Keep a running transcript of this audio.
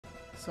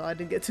so I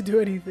didn't get to do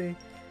anything.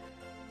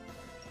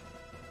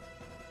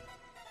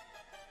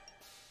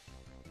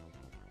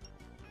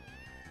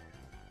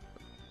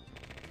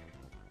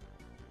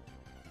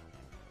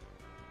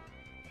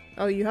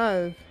 Oh, you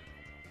have?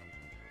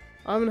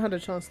 I haven't had a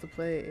chance to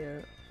play it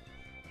yet.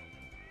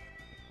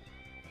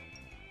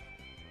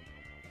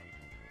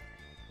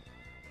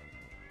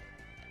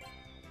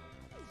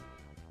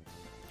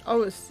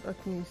 Oh, it's... I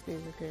can use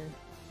these, okay.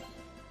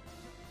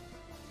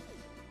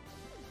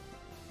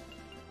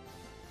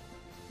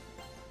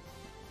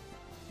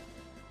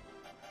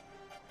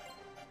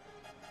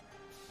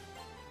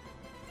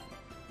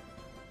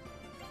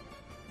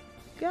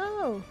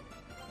 Go!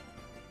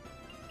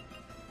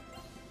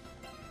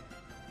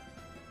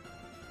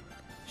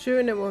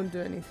 Shooting it won't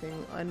do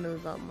anything, I know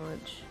that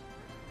much.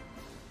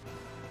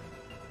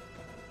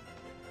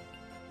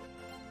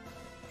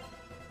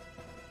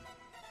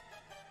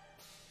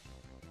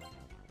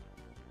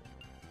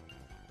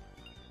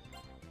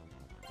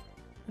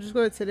 I just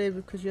got it today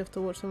because you have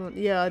to watch someone.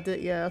 Yeah, I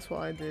did. Yeah, that's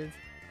what I did.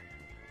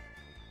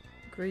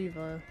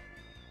 Griever.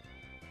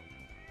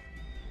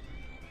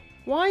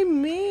 Why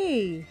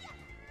me?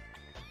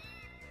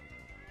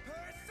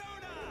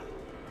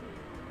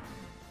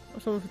 I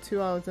was on for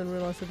 2 hours and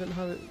realised I didn't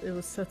have it. It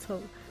was set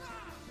up.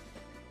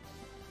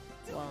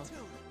 Wow.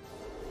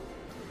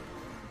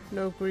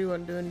 No, Gree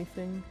won't do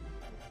anything.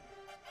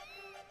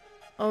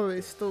 Oh,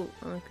 it's still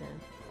okay.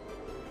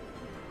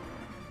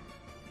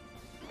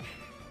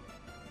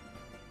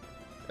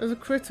 There's a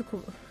critical.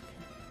 Okay.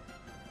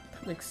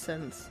 That makes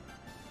sense.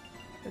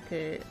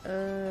 Okay.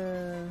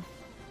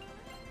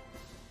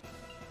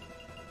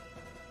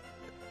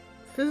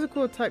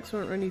 Physical attacks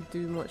won't really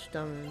do much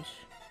damage,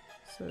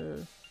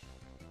 so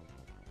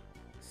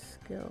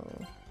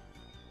skill.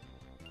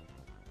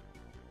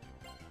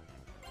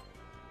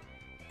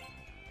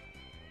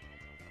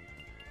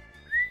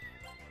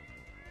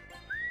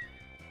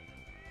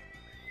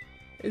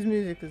 His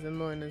music is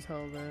annoying as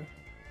hell though.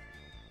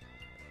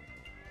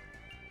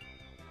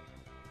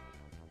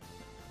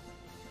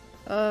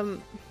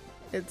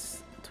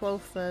 It's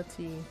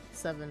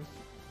 12:37.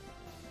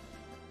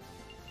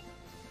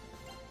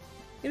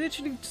 You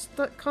literally just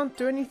can't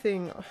do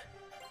anything.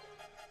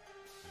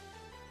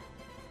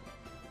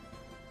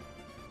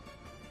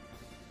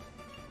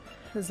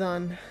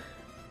 Hazan.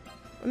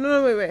 Oh,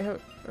 no, wait. You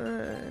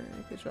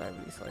could try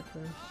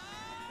recycling.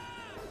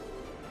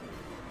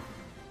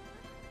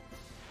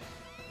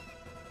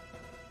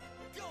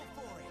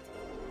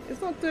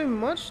 It's not doing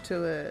much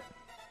to it.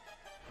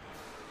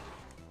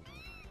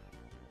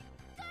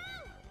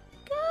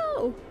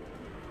 Go!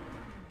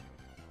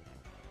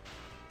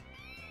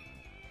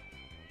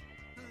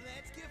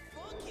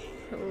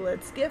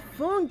 Let's get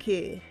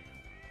funky.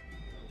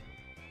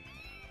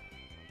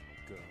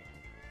 Go.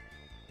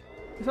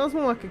 It sounds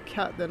more like a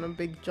cat than a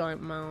big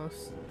giant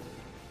mouse.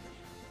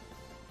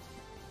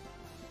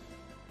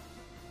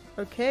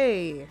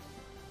 Okay.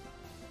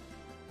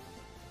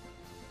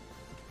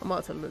 I'm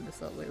about to look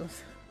this up. Wait, I'm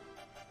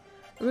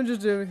gonna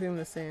just do everything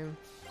the same.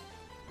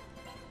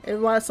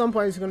 At some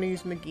point, he's gonna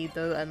use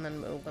Megiddo, and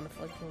then we're gonna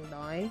fucking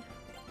die.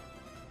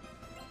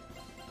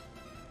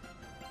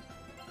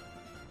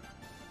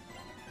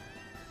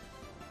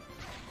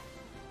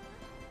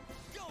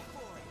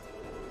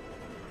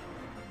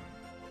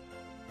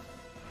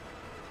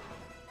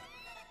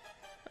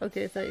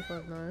 Okay,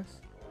 35, nice.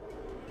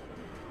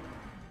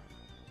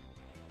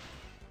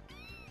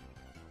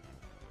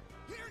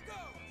 Here goes.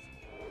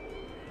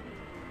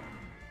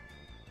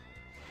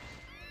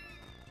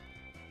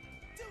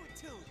 Do it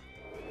to it.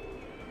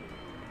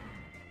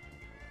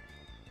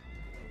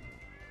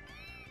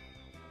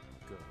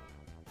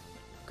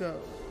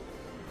 Go.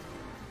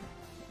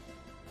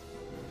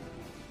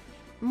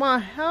 My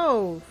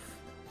health!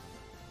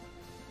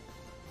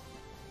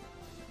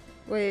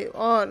 Wait,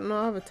 oh no,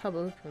 I have a tab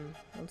open.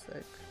 One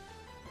sec.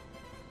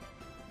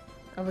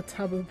 I have a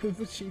tab open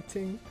for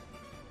cheating.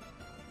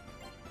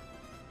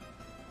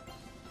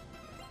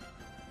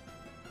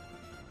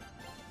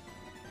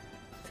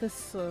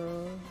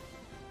 Tussle.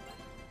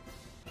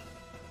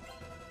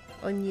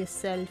 On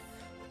yourself.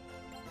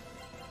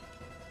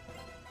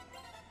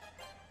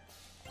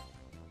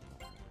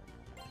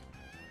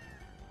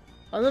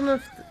 I don't know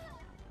if...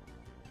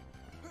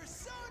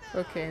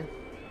 Okay.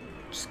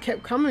 Just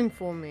kept coming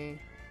for me.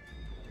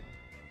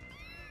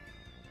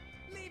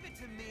 Leave it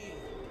to me.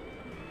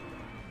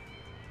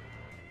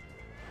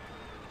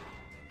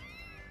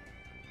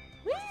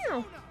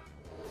 Meow.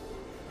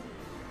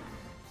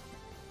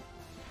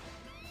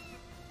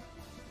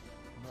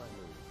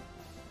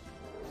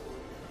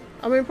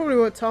 I mean, it probably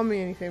won't tell me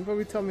anything.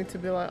 Probably tell me to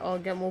be like, I'll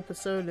get more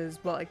personas,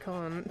 but I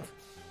can't.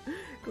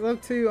 Because I'm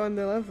too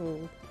under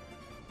leveled.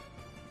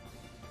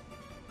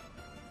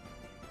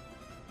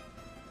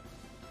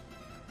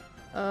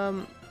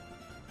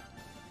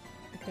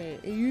 Okay,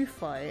 you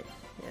fight,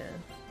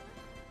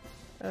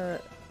 yeah.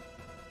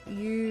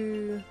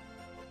 You...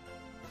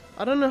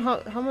 I don't know how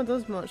Hammer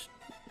does much.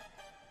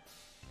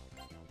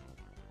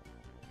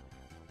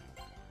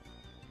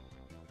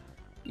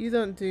 You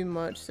don't do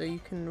much, so you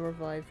can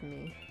revive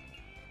me.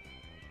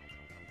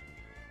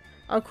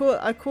 I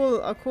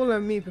call her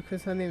me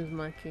because her name is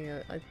Mikey.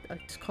 I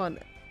just can't.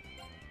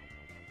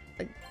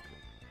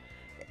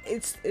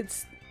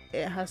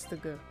 It has to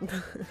go.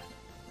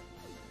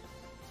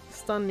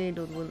 Stun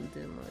needle wouldn't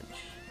do much.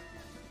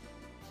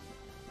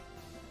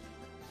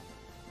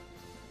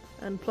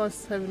 And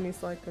plus Heavenly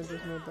Psycho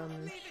does more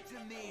damage. Leave it to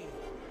me.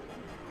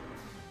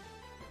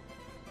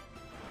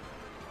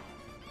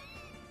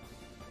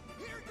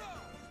 Here goes.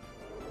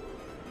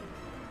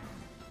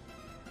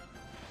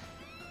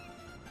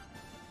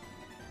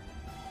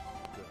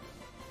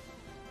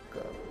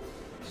 Go.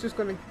 It's just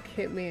gonna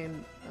hit me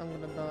and I'm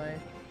gonna die.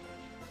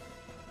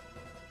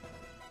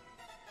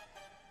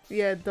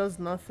 Yeah, it does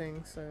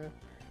nothing, so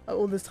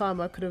all this time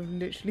I could have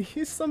literally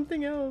used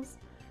something else.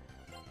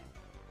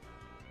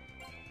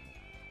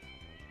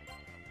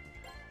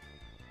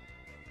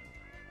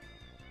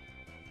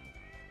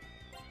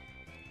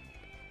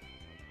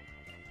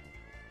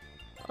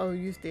 Oh,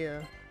 use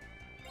the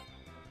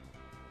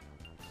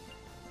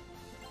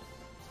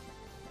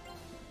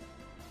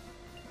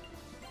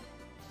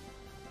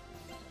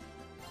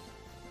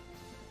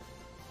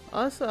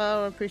Also,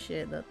 I'll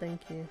appreciate that,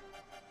 thank you.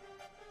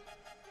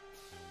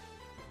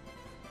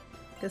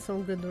 Get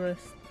some good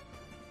rest.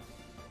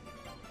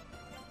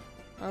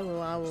 I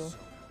will.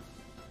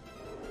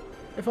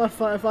 If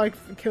I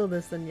kill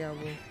this, then yeah, I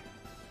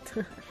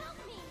will.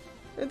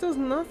 It does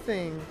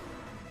nothing.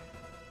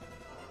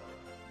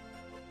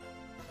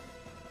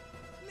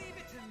 Leave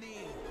it to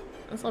me.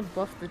 Unless I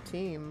buff the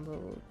team, but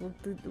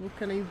what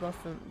can I buff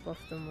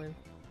them with?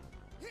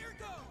 Here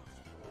goes.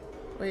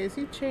 Wait, is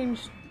he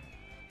changed?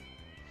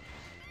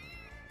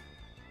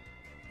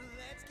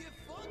 Let's get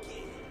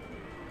funky.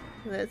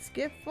 Let's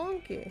get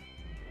funky.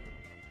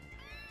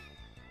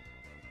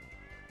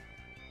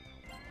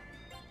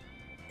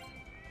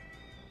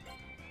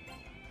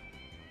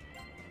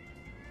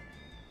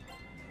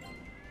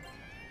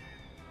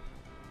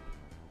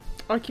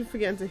 I keep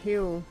forgetting to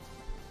heal.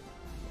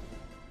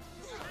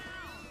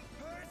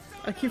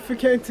 I keep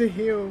forgetting to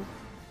heal.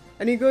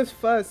 And he goes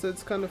first, so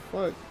it's kind of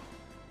fucked.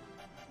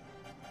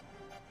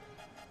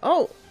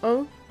 Oh!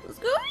 Let's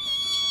go!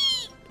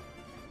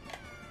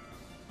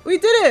 We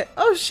did it!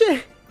 Oh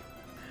shit!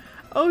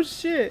 Oh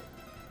shit!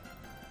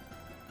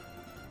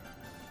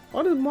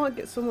 Why does Mark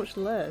get so much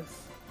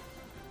less?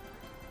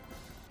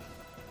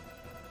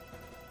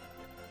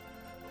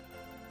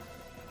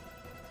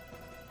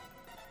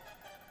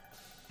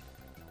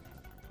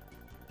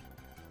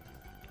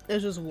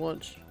 Let's just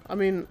watch. I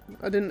mean,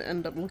 I didn't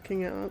end up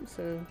looking it up,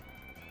 so...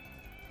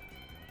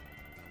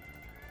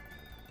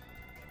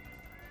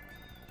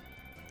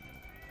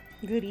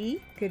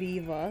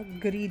 Griva,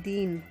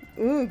 Grideen.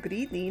 Ooh,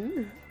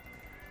 Grideen.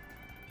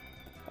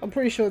 I'm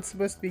pretty sure it's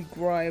supposed to be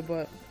Gry,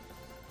 but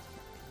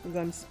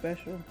I'm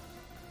special.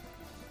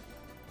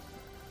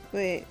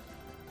 Wait.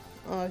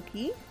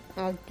 Agi?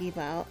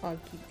 Agibao,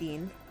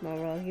 Agideen.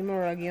 Maragi,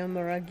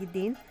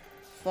 Maragideen.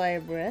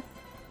 Fire Breath.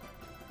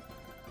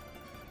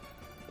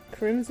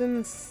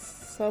 Crimson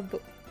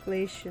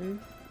Sublation.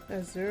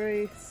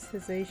 Azure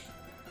Cessation.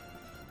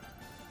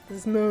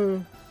 There's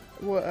no...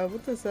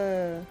 What does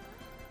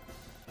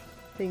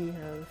thingy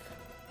have?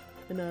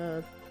 In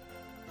a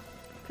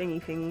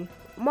thingy.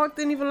 Mark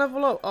didn't even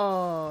level up.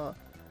 Ah,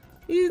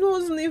 he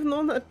wasn't even the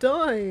one that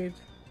died.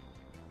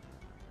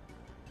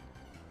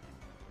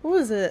 What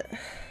was it?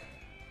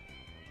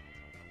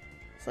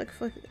 It's like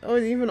fuck. Oh,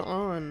 it's even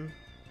on.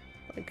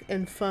 Like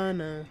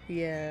Inferno.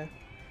 Yeah.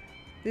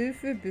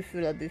 Bufu,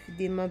 Bufu, la Bufu,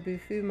 Din, ma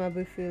Bufu, ma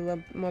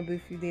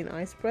Bufu, Din,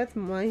 Ice Breath,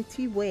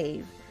 Mighty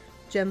Wave,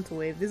 Gentle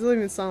Wave. These don't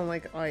even sound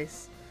like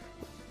ice.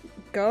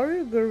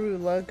 Garu,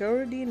 Garula,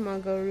 Garudin,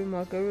 Magaru,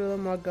 Magarula,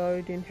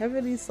 Magarudin,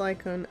 Heavily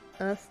Cyclone,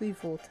 Earthly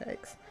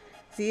Vortex,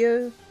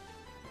 Zeo.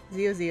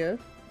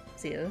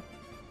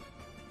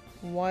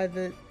 Why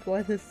the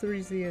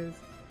 3 Zeos?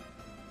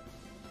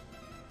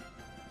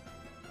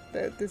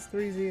 There's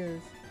 3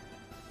 Zeos.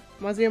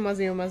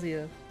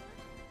 Mazio.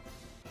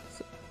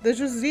 So, they're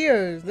just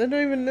Zeos. They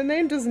don't even, the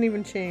name doesn't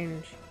even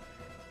change.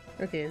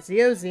 Okay,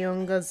 Zeo,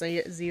 Zeonga,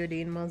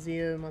 Zeodin,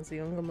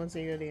 Mazionga,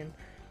 Maziodin.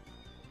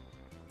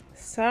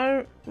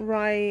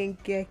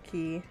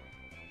 Saraigeki.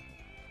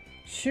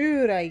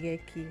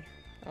 Shuraigeki.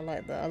 I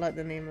like that. I like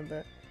the name of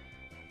that.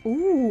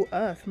 Ooh,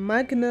 Earth.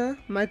 Magnara.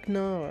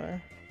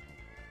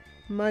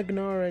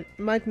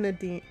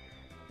 Magnadine.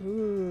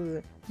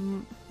 Ooh.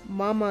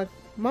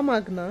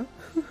 Mamagna.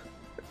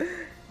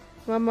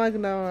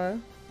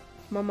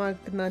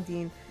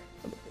 Mamagnadine.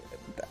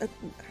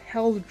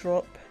 Hell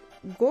Drop.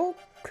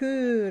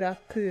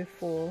 Gokuraku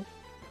for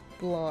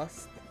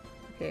Blast.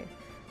 Okay.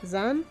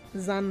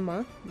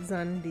 Zanma,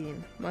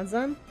 Zandine.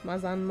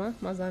 Mazanma,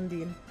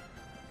 Mazandine.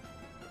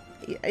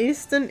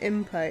 Eastern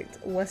Impact,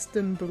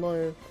 Western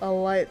Blow. I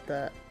like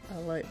that.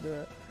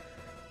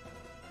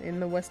 In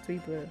the West we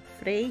blow.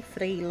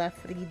 Freyla,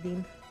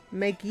 Freydin.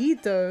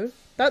 Megiddo.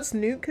 That's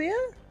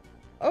nuclear?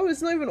 Oh,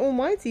 it's not even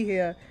almighty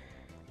here.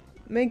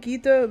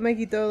 Megiddo,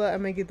 Megidola,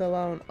 and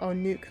Megidola are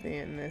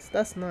nuclear in this.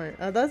 That's nice.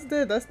 That's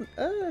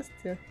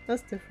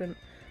different.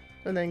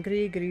 And then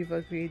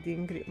griva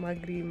gridin,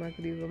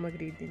 magriva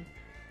magridin.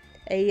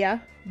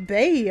 Eya,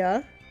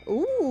 Beya.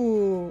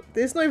 Ooh,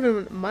 there's not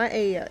even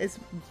Maaya, it's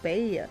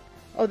Beya.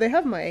 Oh, they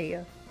have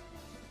Maaya.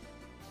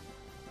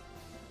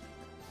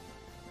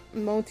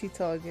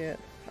 Multi-target.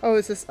 Oh,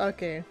 it's just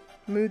okay.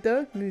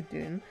 Mudo,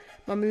 Mudun.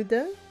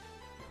 Mamudo?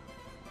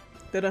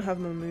 They don't have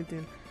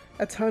Mamudun.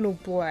 Eternal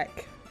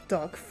Black.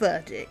 Dark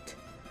Verdict.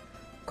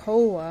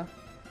 Koa.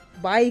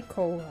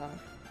 Baikoha.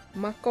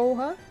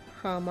 Makoha.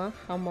 Hama.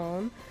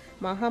 Haman.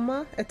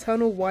 Mahama.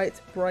 Eternal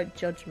White. Bright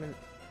Judgment.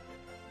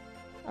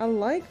 I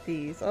like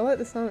these. I like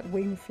the sound.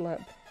 Wing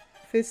Flap.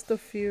 Fist of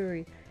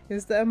Fury.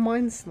 Is there a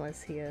Mind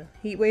Slice here?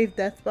 Heatwave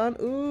Deathbound.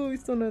 Ooh, we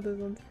still know those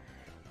ones.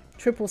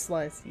 Triple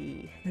Slice.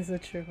 Yeah, there's a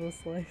Triple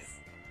Slice.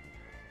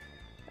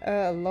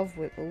 Love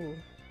Whip. Ooh.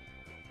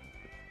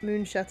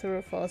 Moon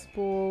Shatterer,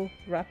 Fastball,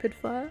 Rapid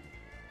Fire.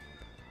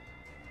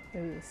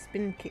 Ooh,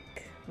 Spin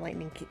Kick,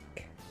 Lightning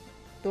Kick.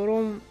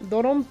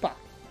 Dorompa.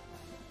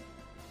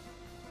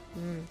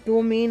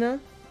 Dormina,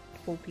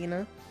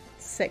 Fulpina,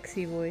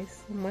 Sexy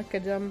Voice.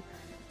 Makajam.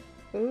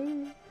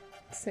 Ooh,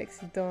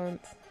 Sexy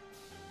Dance.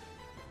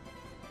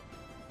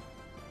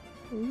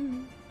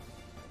 Ooh.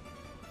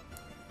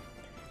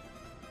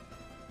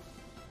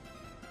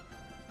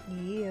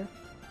 Yeah.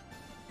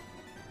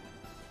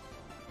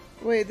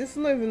 Wait, this is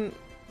not even...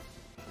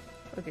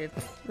 Okay,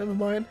 never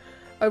mind.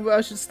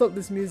 I should stop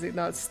this music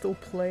now, it's still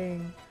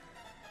playing.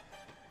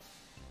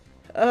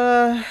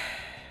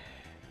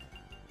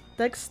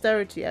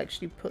 Dexterity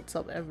actually puts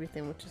up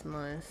everything, which is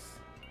nice.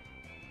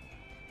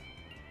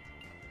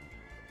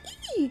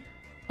 Eee!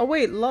 Oh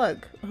wait,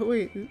 luck. Oh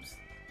wait, oops.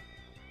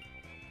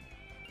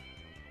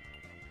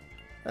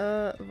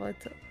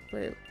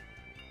 Wait.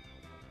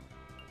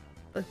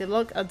 Okay,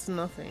 luck adds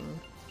nothing.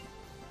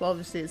 But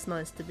obviously it's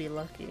nice to be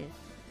lucky.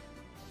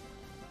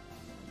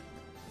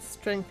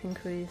 Strength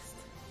increased.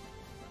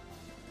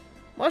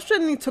 My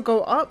strength need to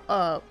go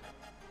up.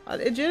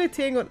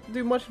 Agility ain't gonna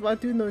do much if I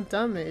do no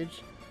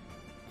damage.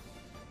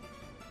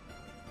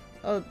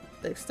 Oh,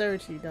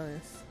 dexterity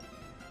dice.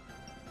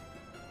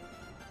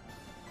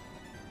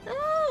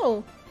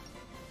 Ow!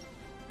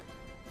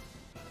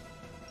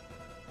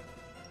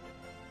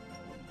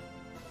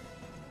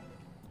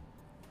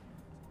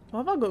 Why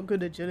have I got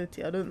good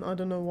agility? I don't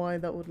know why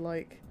that would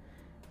like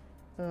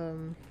I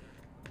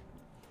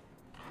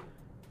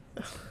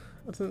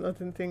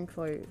didn't think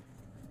like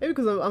maybe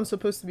because I'm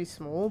supposed to be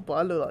small, but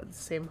I look like the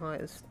same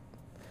height as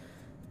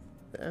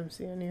the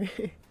MC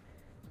anyway.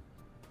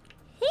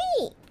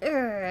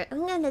 Hey,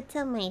 I'm gonna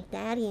tell my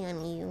daddy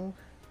on you.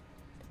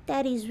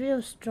 Daddy's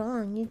real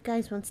strong. You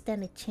guys won't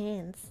stand a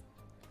chance.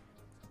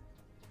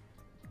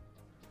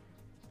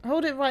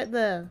 Hold it right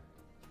there.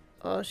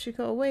 Oh, she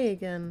got away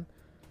again.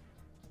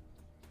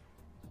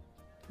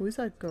 Who's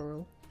that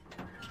girl?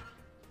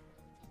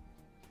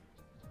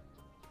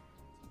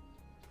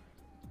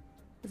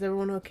 Is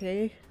everyone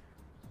okay?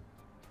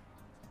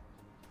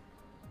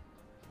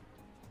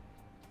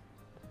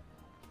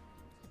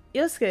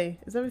 Yosuke,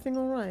 is everything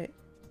alright?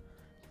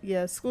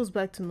 Yeah, school's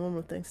back to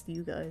normal thanks to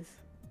you guys.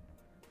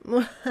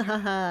 No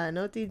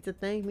need to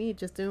thank me,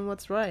 just doing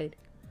what's right.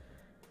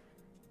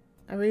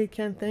 I really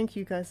can't thank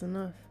you guys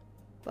enough.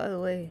 By the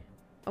way,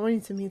 I want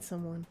you to meet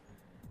someone.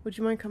 Would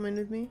you mind coming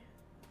with me?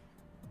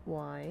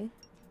 Why?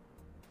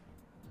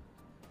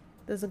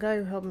 There's a guy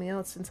who helped me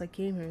out since I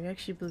came here. He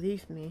actually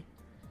believed me.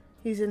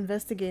 He's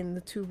investigating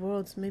the two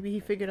worlds. Maybe he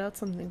figured out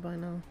something by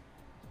now.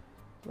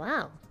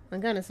 Wow,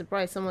 I'm kinda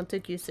surprised someone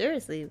took you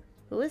seriously.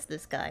 Who is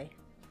this guy?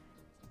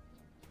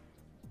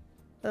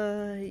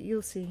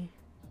 You'll see.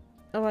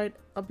 Alright,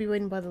 I'll be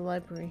waiting by the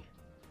library.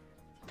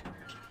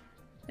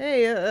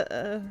 Hey,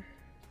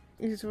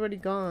 he's already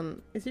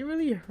gone. Is he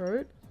really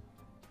hurt?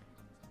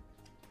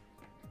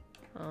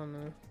 I don't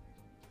know.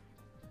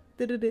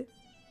 Did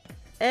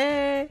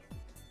Hey!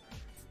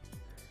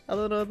 I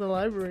don't know what the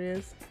library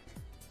is.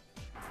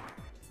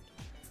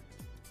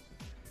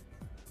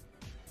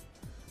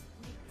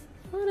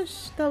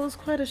 That was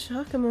quite a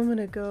shock a moment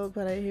ago,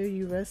 but I hear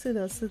you rested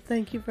us, so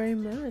thank you very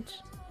much.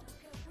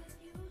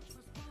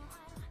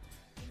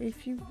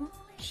 If you want,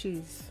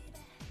 she's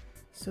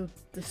so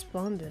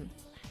despondent.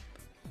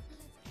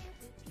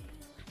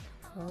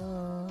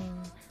 Oh,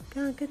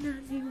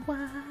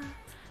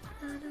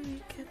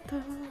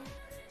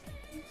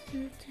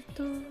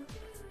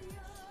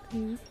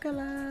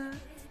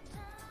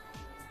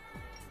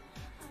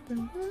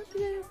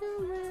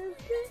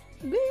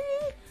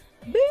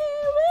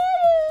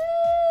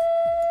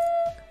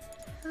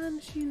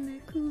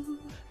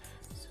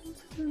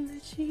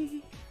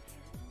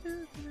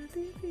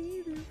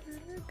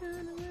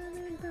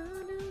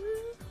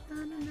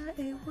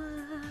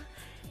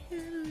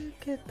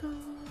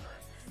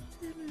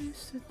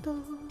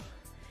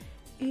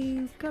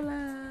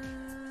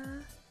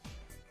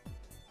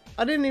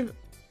 I didn't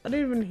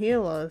even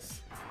heal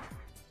us.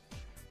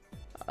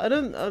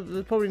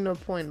 There's probably no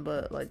point,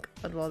 but like,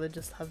 I'd rather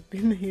just have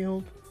been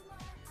healed.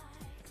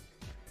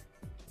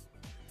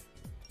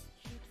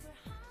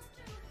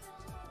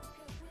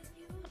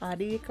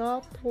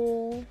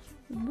 Arigato.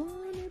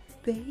 Want it,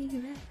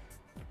 baby.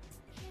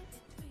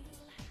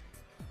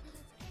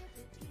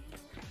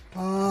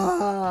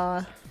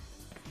 Ah.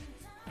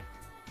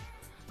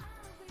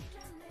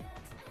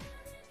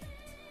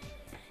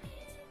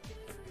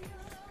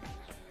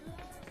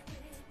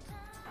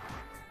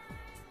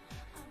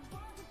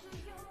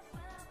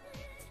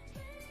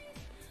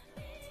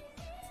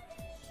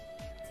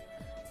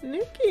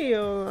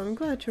 Nikio, I'm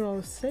glad you're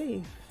all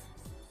safe.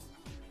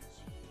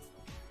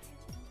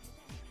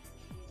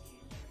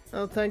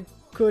 Oh, thank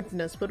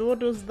goodness, but what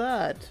was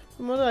that?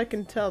 From what I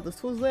can tell, this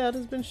whole layout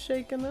has been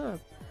shaken up.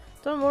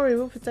 Don't worry,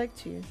 we'll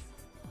protect you.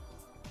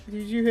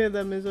 Did you hear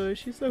that, Miss O?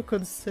 She's so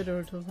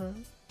considerate of her.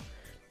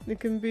 It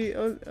can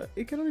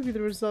only be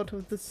the result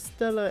of the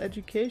stellar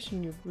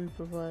education we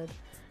provide.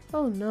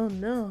 Oh no,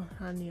 no,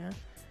 Hanya.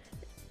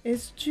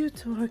 It's due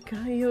to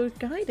your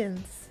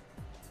guidance.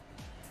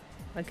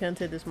 I can't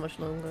take this much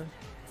longer.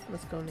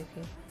 Let's go,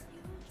 Nikki.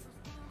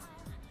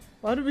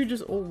 Why did we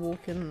just all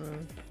walk in there?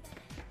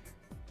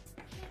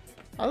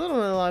 I don't know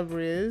where the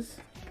library is.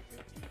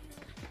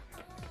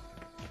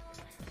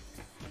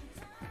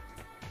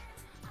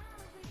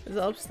 Is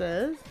it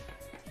upstairs?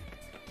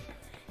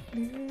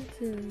 Be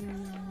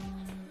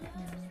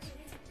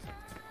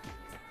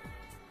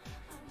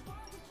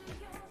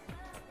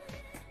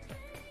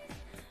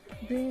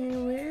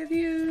with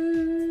you.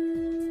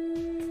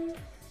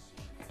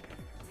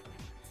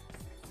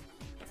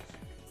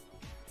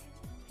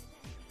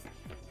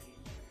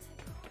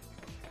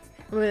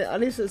 I mean, at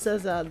least it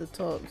says that at the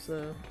top,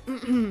 so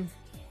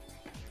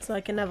so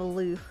I can have a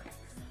look.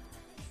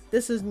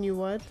 This is new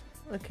what?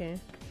 Okay.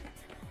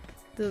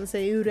 Doesn't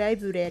say Urai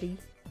Bureri.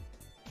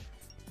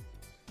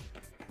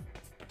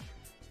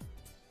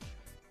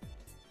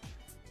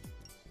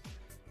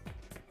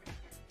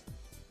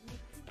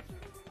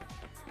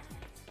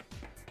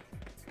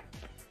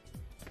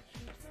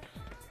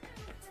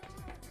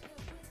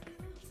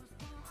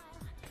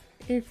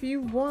 If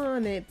you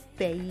want it,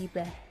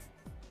 baby.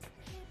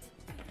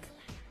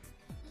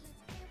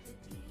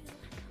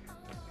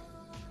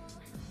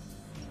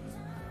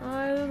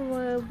 I don't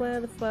know where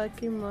the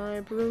fucking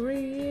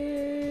library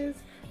is.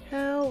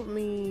 Help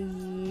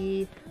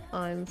me.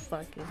 I'm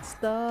fucking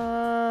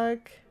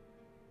stuck.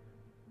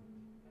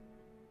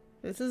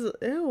 This is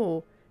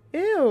ew.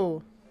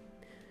 Ew.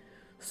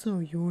 So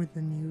you're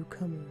the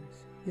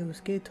newcomers.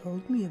 Yosuke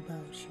told me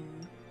about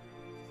you.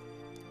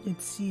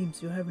 It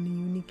seems you're having a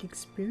unique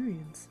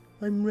experience.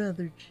 I'm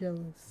rather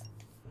jealous.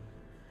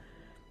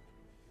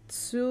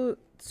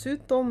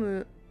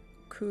 Tsutomu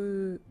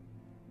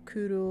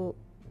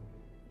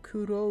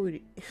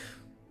Kurouri.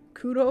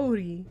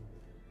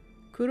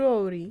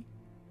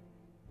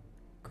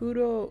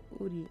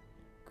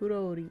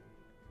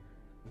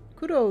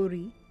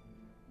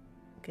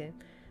 Okay.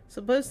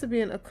 Supposed to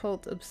be an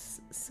occult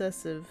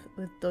obsessive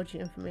with dodgy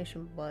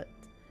information, but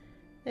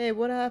hey,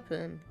 what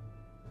happened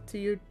to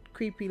your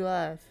creepy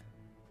laugh?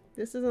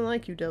 This isn't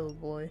like you, devil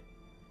boy.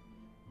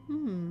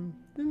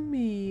 The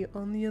me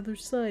on the other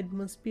side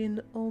must be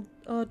an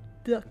odd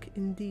duck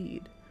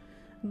indeed.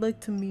 I'd like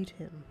to meet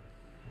him.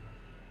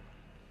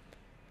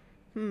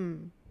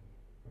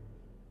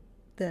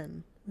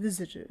 Then,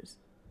 visitors,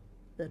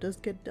 let us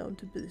get down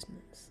to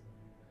business.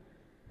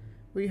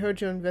 We heard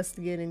you're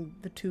investigating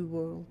the two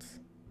worlds.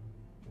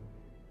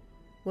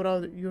 What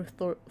are your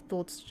thoughts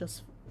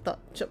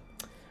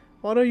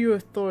what are your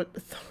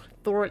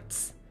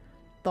thoughts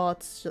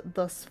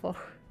thus far?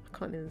 I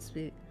can't even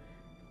speak.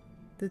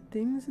 The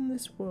things in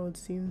this world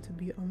seem to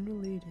be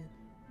unrelated,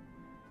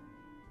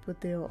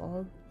 but they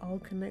are all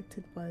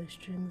connected by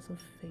strings of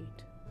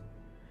fate.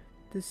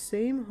 The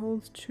same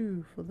holds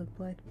true for the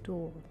black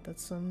door that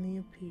suddenly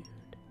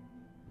appeared.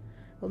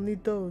 Only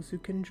those who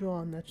can draw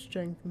on that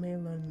strength may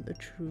learn the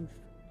truth.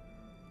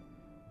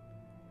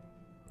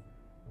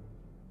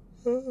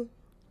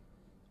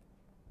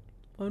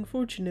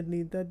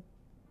 Unfortunately, that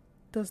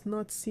does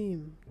not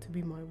seem to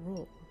be my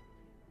role.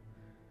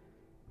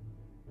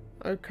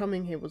 Our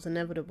coming here was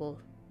inevitable,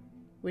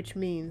 which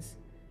means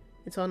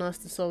it's on us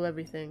to solve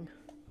everything.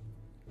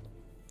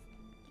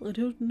 I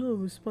don't know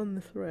who spun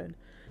the thread,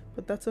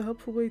 but that's a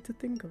helpful way to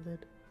think of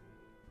it.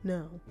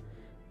 Now,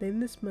 name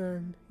this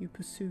man you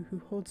pursue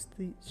who holds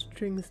the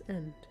string's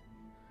end.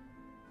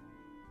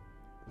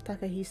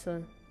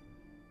 Takahisa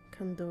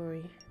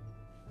Kandori.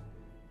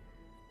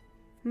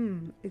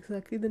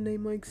 Exactly the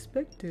name I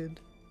expected.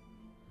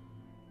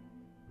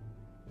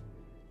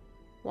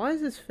 Why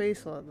is his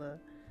face like that?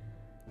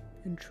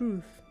 In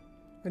truth,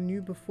 I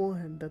knew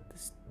beforehand that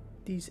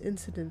these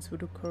incidents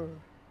would occur,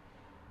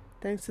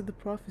 thanks to the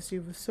prophecy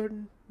of a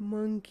certain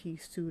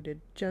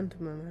monkey-suited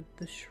gentleman at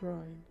the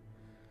shrine.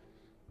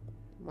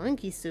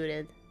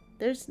 Monkey-suited?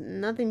 There's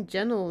nothing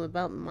general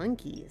about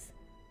monkeys.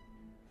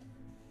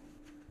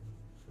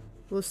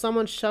 Will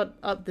someone shut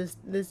this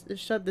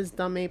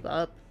dumb ape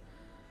up?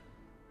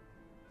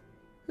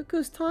 Look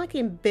who's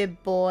talking,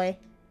 bib boy.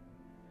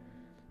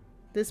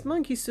 This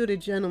monkey-suited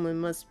gentleman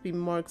must be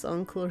Mark's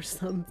uncle or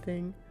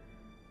something.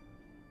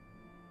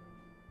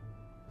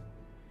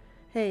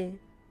 Hey,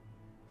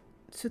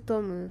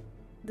 Tsutomu,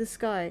 this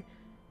guy,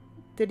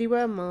 Did he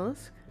wear a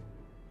mask?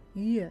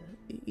 Yeah,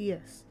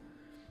 yes.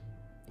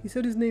 He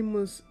said his name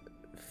was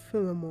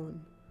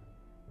Philemon.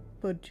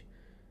 But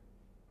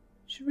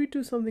should we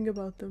do something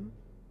about them?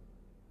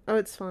 Oh,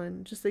 it's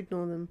fine. Just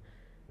ignore them.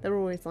 They're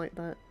always like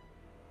that.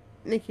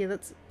 Nikki,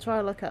 let's try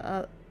a look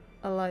at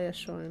Alaya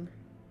Shrine.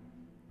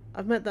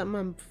 I've met that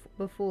man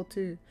before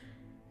too.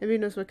 Maybe he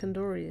knows where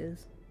Kandori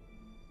is.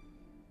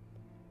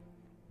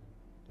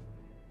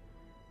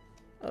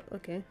 Oh,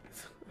 okay.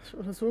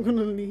 So we're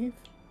gonna leave.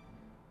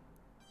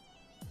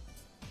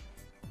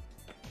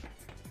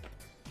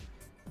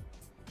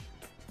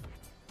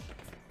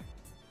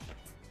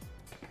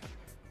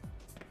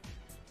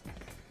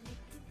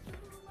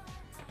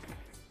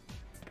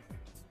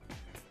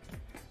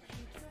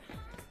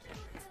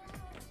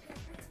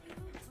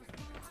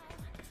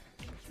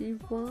 You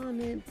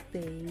want it,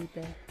 baby.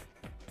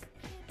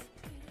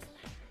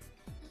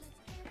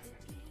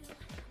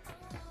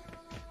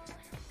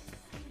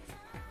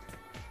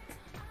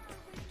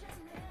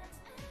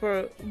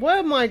 Bro, where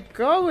am I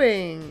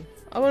going?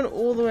 I went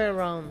all the way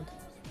around.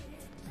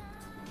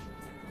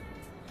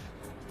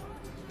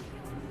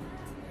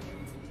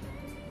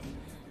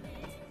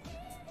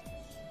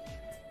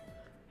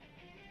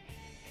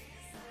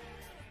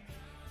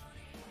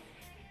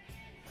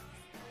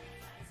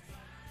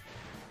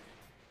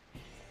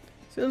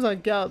 As soon as I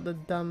get out the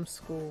damn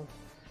school.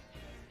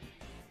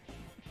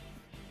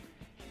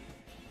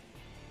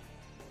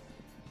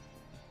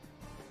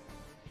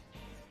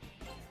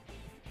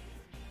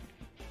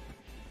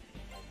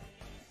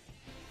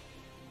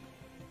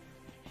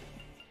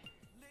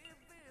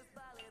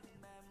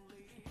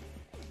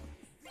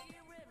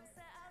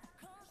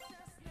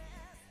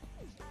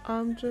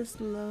 I'm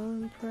just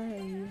lone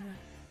prey.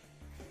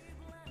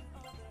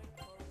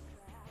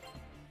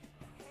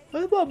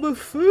 Where's my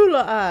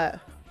Bufula at?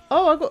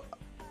 Oh, I got.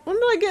 When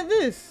did I get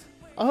this?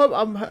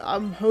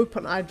 I'm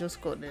hoping I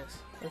just got this.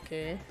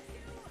 Okay.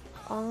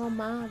 On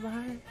my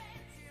right.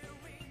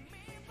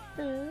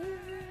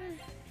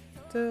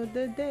 Till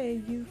the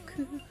day you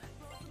could.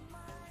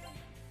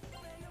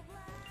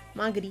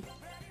 Magri.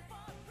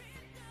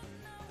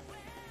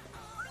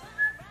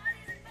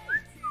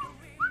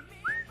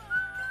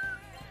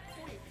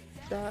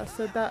 That's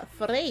that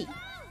free.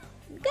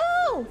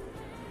 Go!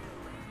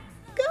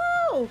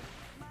 Go!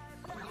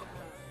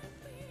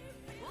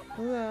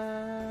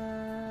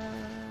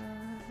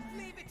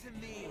 Leave it to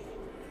me.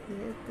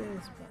 Hit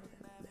this button,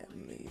 let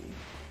me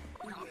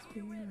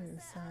spear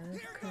inside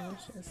of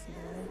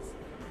consciousness.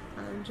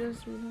 I'm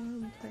just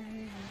one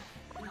player.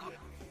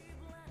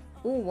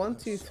 Ooh, 1,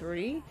 2,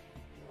 3.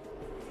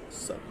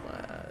 Suck my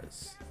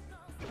ass.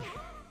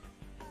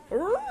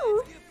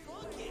 Ooh.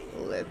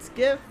 Let's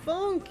get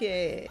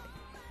funky.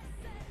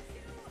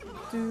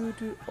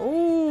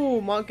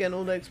 Oh, Mark getting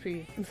all the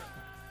XP.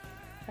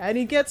 And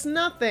he gets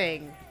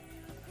nothing.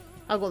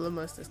 I got the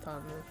most this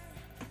time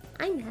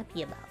though. I'm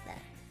happy about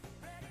that.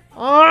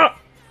 Ah!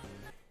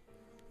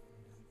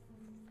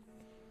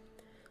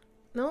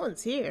 No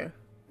one's here.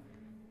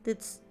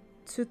 Did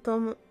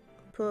Tsutomu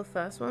pull a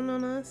fast one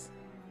on us?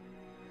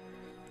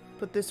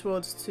 But this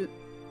world's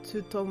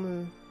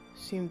Tsutomu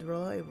seemed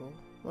reliable.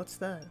 What's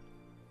that?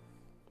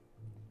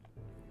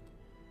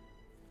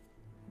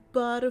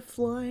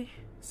 Butterfly.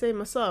 Say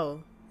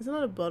Masao. Isn't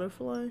that a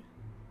butterfly?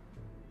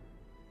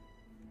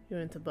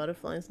 You're into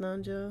butterflies now,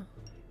 Joe?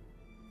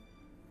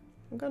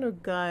 What kind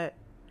of guy?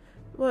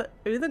 What?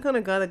 Are you the kind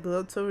of guy that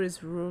gloats over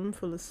his room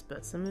full of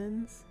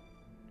specimens?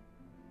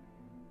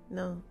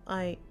 No,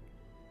 I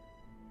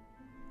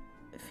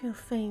feel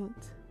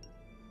faint.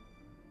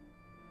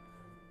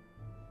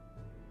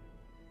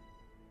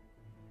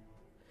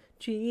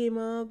 Dream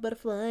of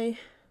butterfly.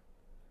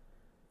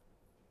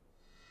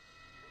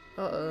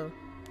 Uh-oh.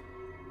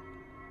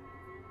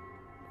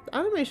 The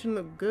animation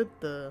looked good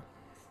though.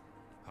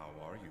 How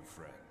are you,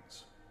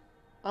 friends?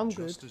 I'm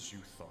good. Just as you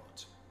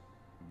thought,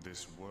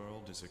 this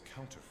world is a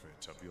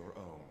counterfeit of your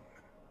own.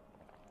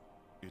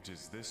 It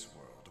is this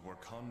world where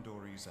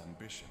Kandori's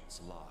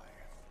ambitions lie.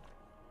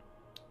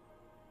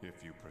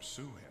 If you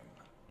pursue him,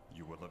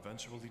 you will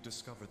eventually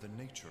discover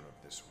the nature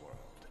of this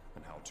world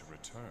and how to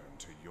return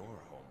to your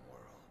home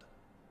world.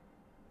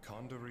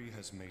 Kandori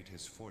has made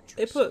his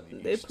fortress on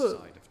the east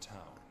side of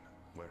town,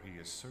 where he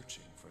is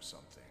searching for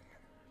something.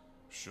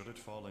 Should it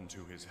fall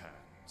into his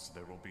hands,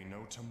 there will be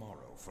no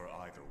tomorrow for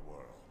either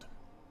world.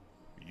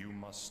 You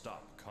must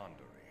stop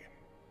Kandori.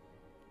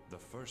 The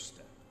first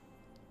step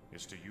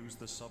is to use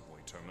the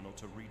subway terminal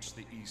to reach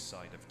the east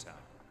side of town.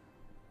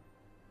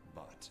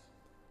 But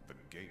the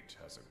gate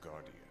has a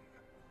guardian.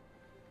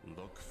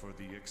 Look for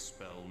the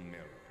expel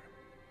mirror.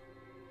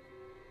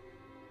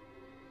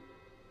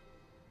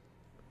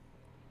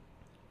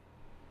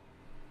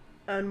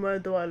 And where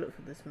do I look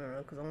for this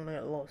mirror? Because I'm gonna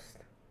get lost.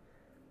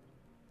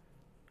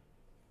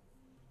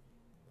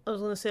 I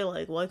was gonna say,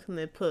 like, why couldn't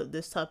they put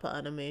this type of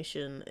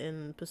animation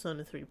in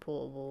Persona 3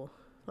 Portable?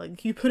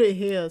 Like, you put it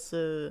here,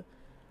 so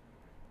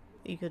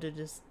you could have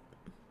just.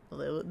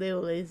 Well, they were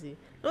lazy.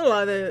 Not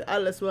like they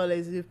Atlas were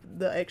lazy with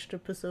the extra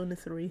Persona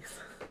 3s.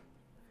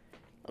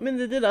 I mean,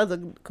 they did add a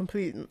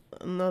complete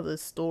another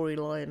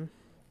storyline.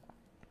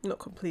 Not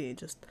completely,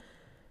 just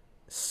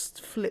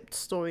flipped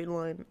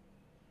storyline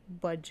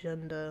by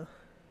gender.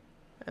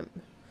 But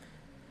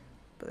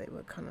they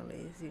were kind of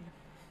lazy.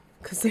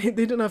 Because they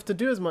didn't have to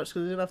do as much,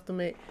 because they didn't have to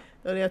make...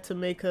 They only had to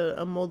make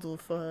a model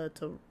for her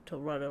to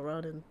run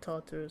around in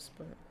Tartarus,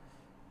 but...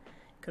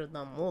 Could have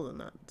done more than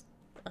that,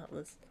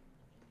 Atlas.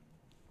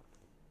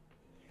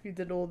 You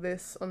did all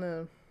this on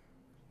a...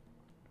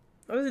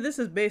 Obviously this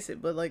is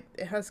basic, but like,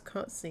 it has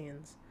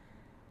cutscenes.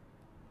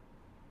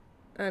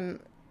 And...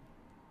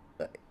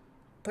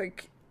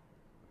 Like...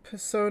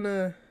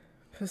 Persona...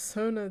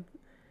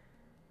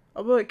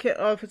 Although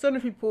Persona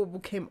 3 Portable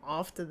came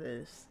after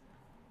this.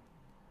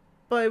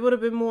 But it would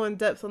have been more in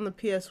depth on the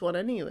PS1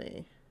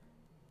 anyway.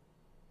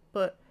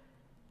 But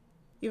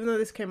even though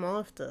this came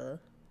after,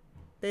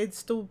 they'd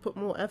still put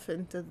more effort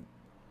into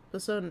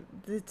Persona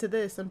to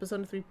this than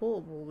Persona 3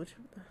 Portable, which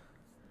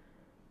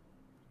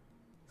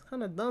it's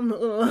kind of dumb.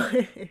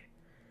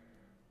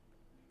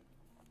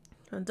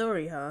 And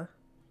Dory, huh?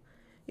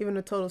 Even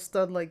a total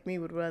stud like me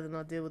would rather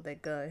not deal with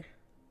that guy.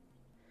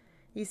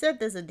 You said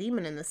there's a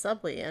demon in the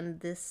subway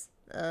and this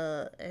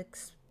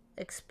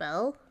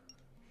expel?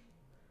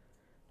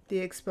 The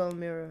expel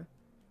mirror.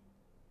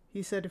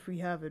 He said if we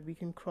have it, we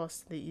can cross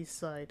to the east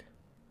side.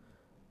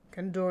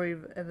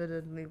 Kandori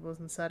evidently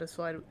wasn't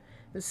satisfied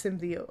with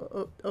simply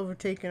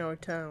overtaking our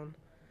town.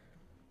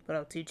 But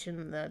I'll teach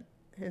him that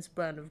his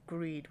brand of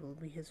greed will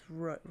be his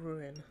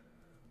ruin.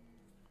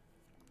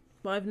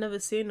 But I've never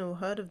seen or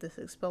heard of this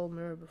expel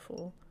mirror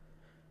before.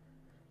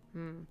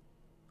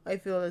 I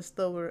feel as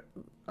though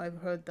I've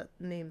heard that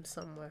name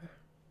somewhere.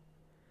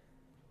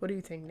 What do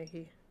you think,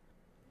 Nikki?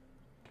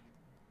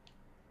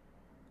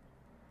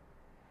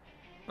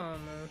 Oh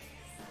no.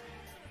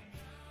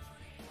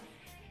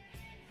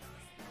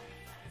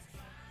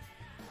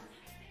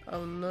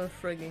 Oh, no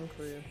friggin'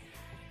 clue.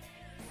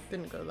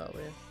 Didn't go that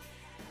way.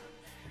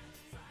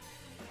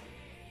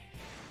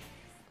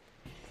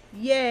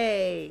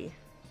 Yay!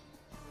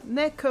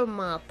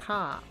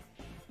 Nekomata.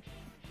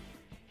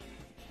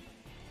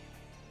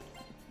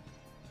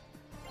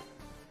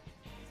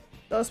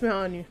 That's me, how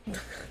I knew.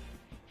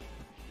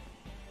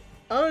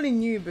 I only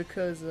knew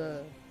because,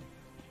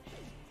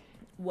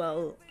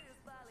 well,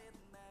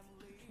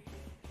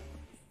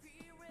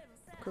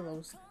 because I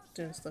was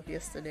doing stuff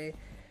yesterday,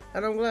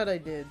 and I'm glad I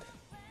did.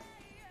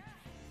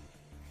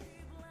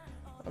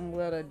 I'm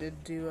glad I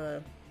did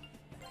do,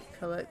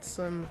 collect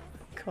some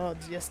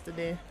cards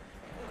yesterday,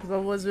 because I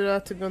was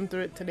about to go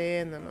through it today,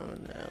 and then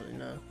I don't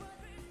know.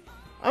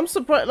 I'm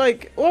surprised,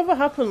 like, whatever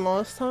happened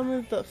last time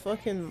with that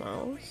fucking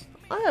mouse,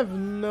 I have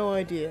no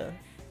idea.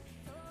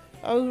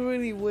 That was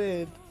really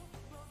weird.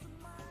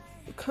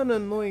 Kind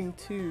of annoying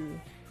too,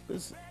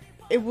 because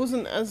it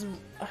wasn't as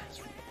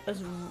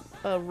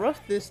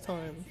rough this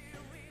time.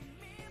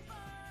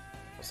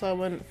 So I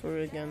went for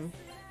it again,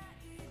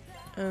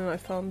 and I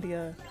found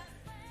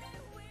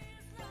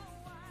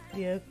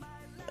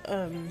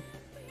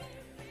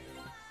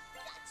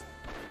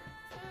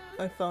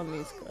I found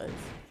these guys.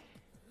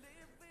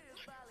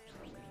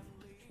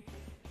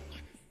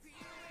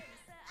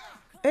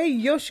 Hey,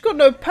 yo, she got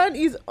no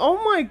panties.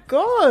 Oh my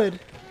god.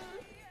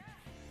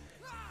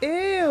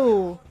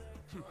 Ew.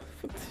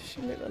 Fuck, did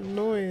she make that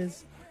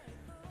noise?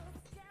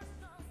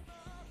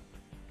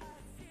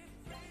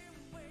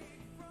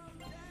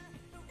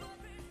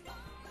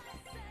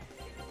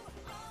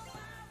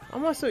 How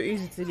am I so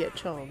easy to get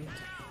charmed?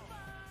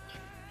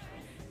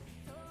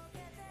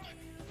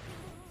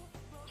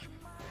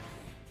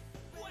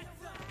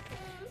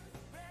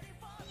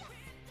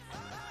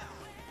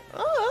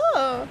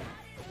 Ah!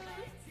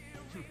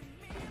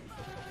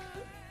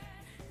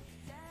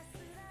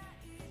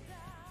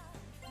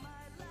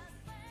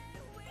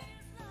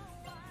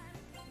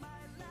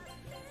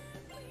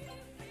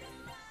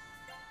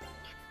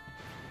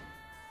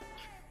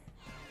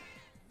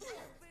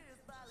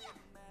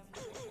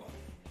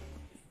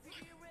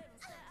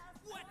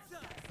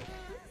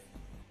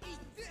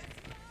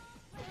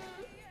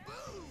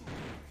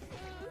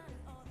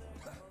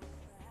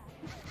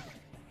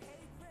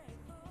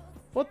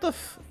 What the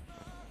f-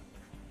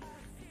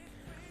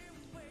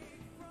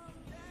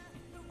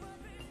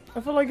 I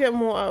feel like I get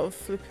more out of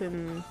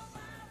flipping.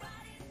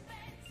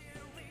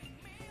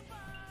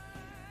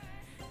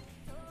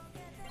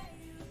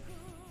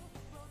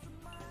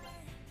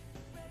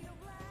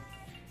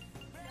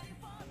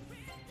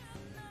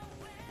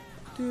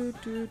 Do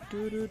do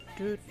do do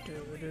do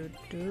do do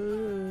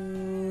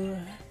do.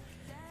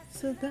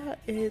 So that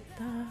is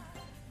that.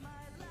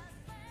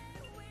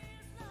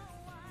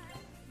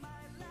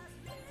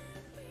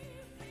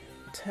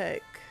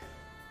 Tech.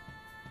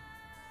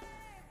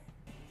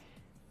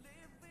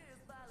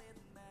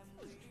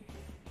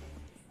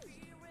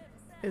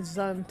 It's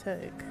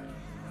Zantech.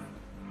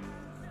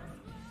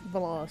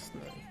 Blast,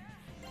 no.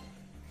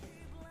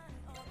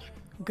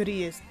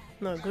 Grease.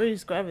 No,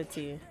 Grease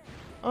Gravity.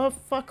 Oh,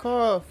 fuck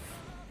off.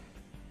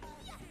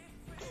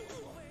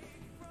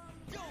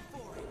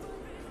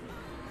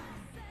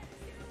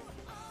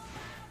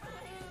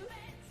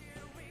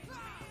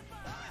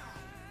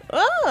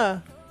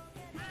 Ah!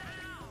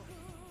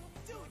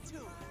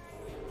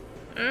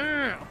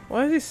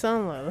 Why does he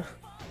sound like that?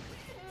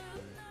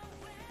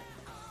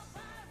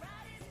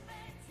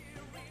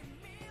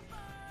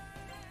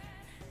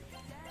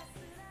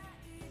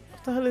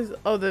 What the hell is...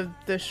 Oh,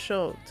 the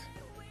shot.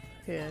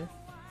 Here.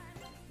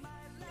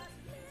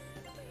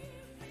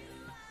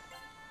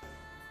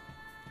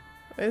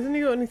 Hasn't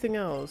he got anything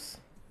else?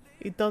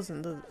 He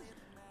doesn't, does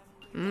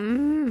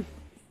it?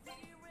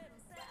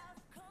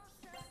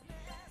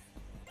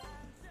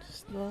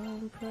 Just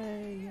one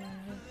prayer.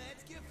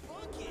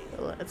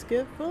 Let's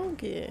get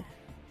funky.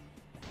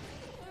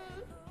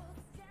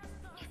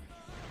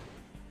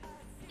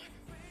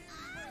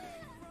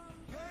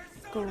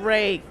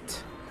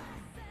 Great.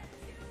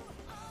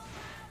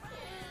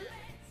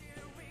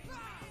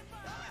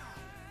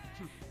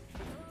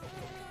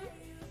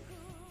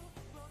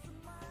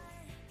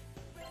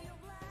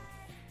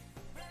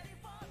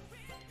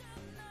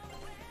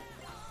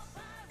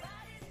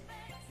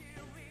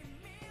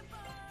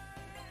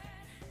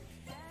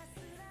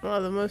 Oh,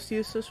 the most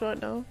useless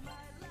right now?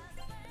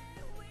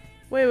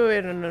 Wait,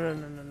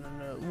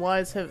 no. Why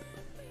is heavy?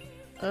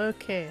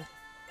 Okay.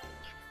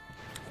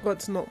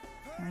 That's not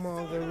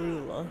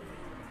Margarula.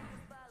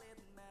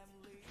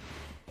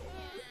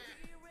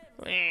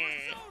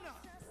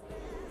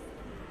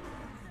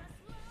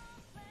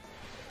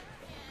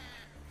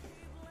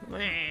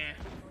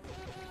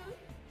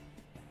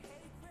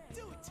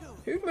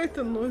 Who made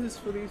the noises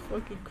for these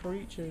fucking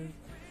creatures?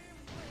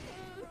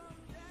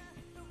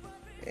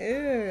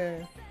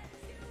 Ew.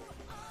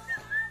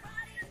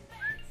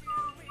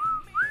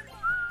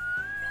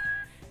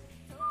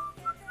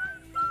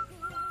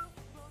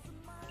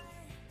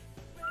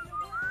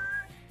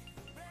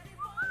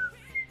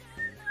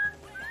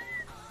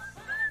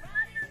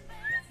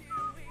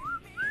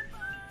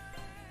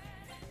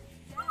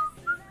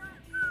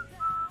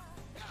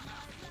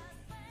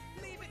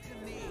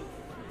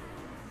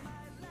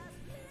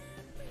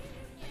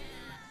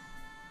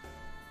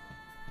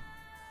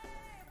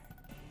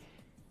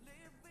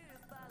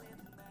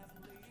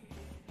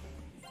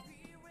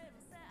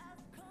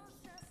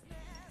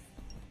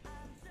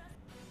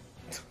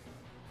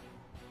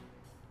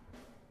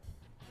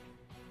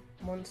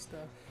 Monster.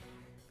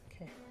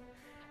 Okay.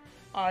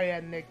 I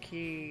am the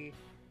key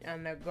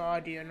and the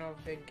guardian of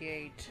the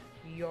gate.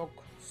 Yog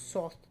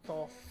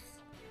Sothoth.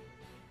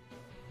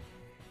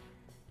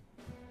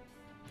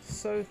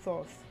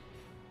 Sothoth.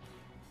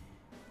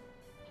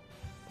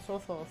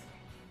 Sothoth.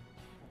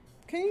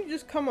 Can you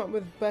just come up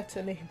with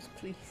better names,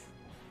 please?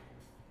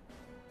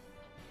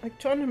 Like,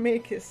 trying to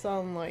make it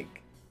sound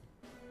like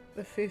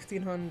the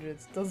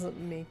 1500s doesn't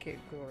make it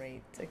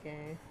great,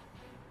 okay?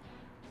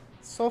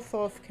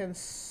 Sothoth can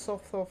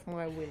soth off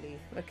my willy,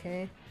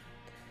 okay?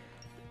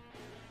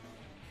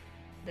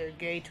 The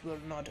gate will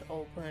not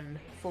open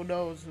for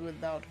those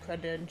without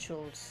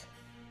credentials.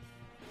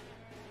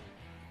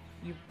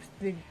 You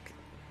think...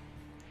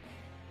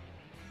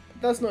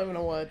 That's not even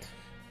a word.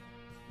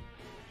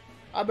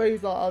 I bet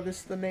he's like, oh, this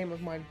is the name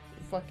of my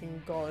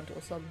fucking god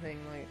or something,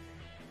 like...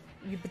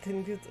 You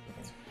think it's...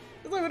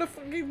 There's not even a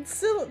fucking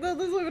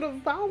there's not even a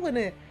vowel in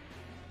it!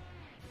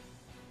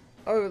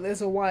 Oh,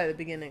 there's a Y at the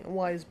beginning. A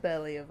Y is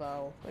barely a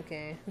vowel.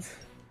 Okay.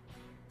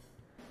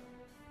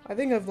 I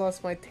think I've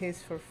lost my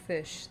taste for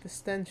fish. The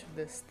stench of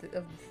this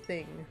of the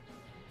thing.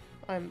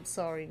 I'm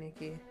sorry,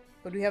 Nikki,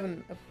 but we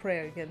haven't a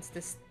prayer against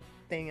this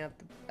thing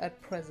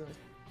at present.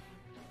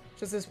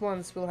 Just this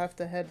once, we'll have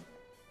to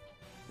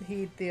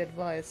heed the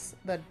advice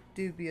that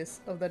dubious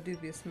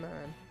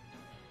man.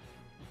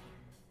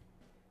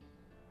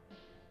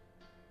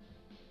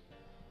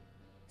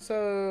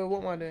 So,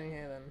 what am I doing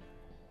here then?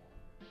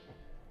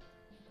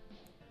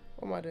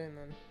 What am I doing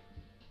then?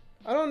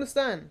 I don't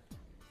understand.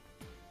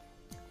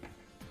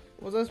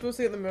 Was I supposed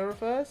to get the mirror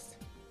first?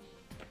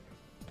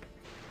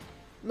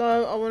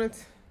 No, I wanted to...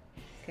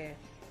 Okay.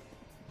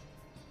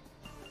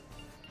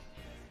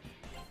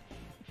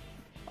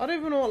 I don't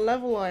even know what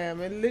level I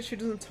am. It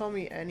literally doesn't tell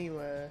me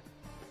anywhere.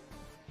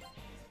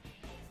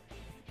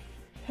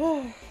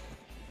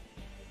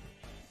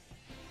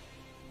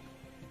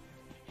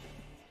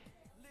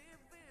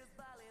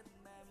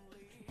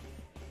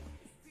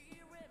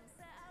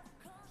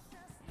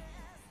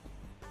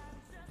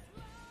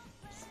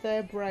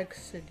 Stare, brag,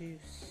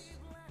 seduce.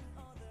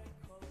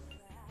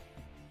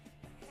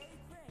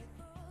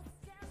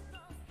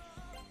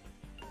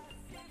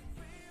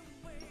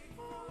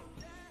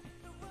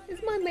 Is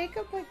my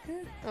makeup like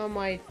good? Oh,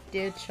 my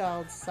dear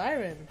child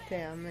siren.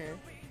 Damn it.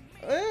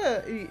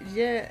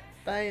 Yeah,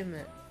 damn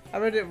it. I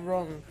read it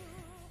wrong.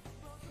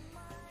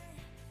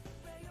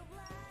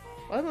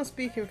 Why am I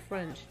speaking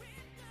French?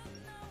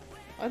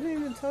 I didn't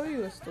even tell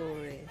you a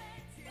story.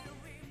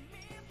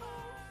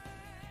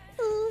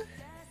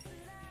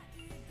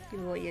 Give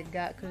me what you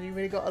got, because you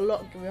really got a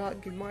lot.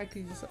 Give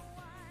Mikey just...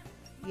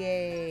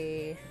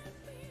 Yay.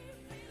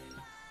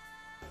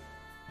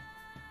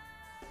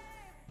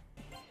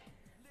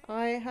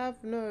 I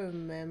have no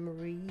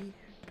memory.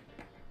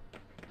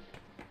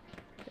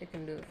 They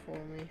can do it for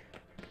me.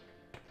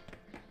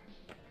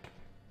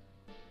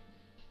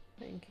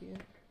 Thank you.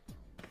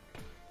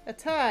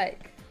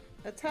 Attack!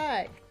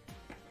 Attack!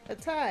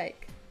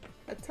 Attack!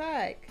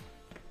 Attack!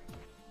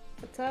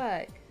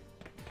 Attack!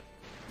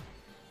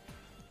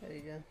 There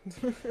you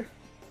go.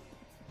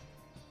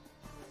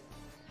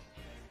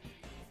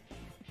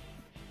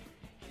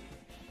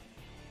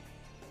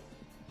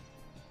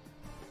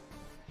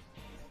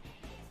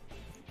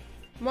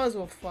 Might as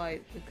well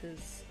fight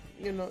because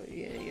you're not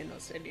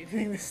saying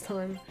anything this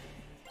time.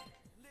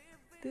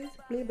 This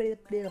blah blah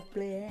blah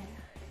blah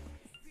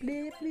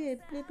blah blah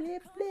blah blah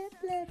blah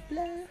blah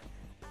blah.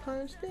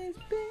 Punch these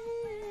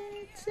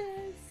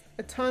bitches.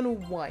 Eternal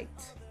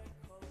White.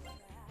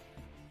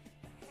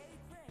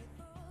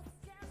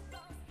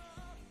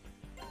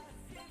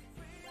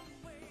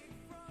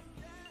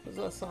 Does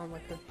that sound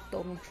like a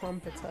Donald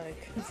Trump attack?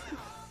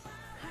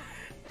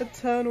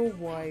 Eternal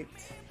White.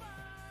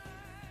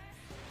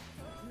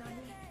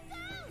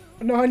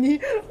 Nani?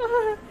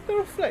 Ah, the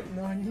reflect.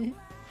 Nani?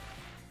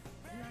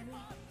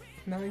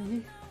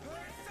 Nani?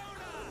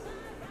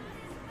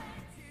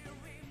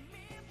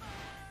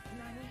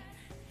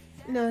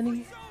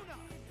 Nani?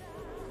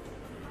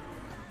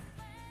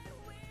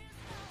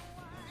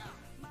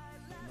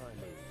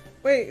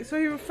 Wait, so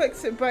he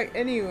reflects it back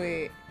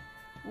anyway.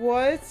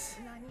 What?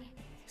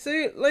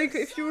 So, like,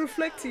 if you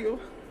reflect it,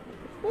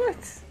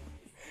 what?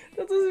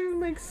 That doesn't even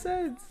make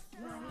sense.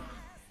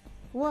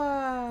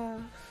 Wow.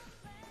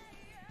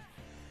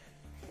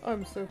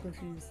 I'm so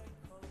confused.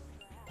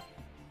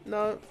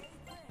 No.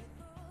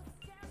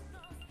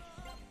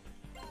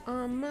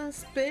 I'ma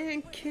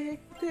spin kick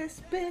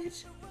this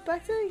bitch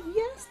back to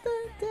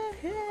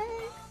yesterday.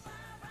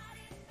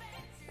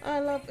 I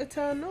love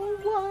Eternal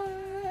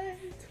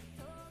White.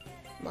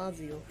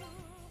 Mazio.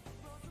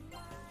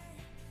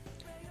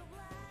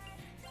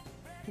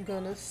 I'm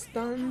gonna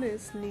stun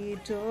this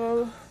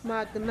needle.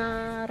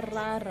 Magna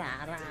ra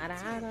ra ra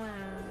ra ra.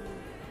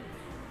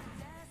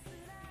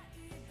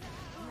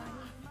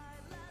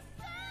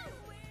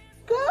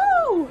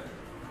 Go!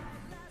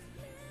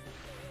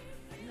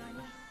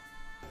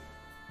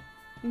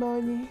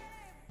 Nani?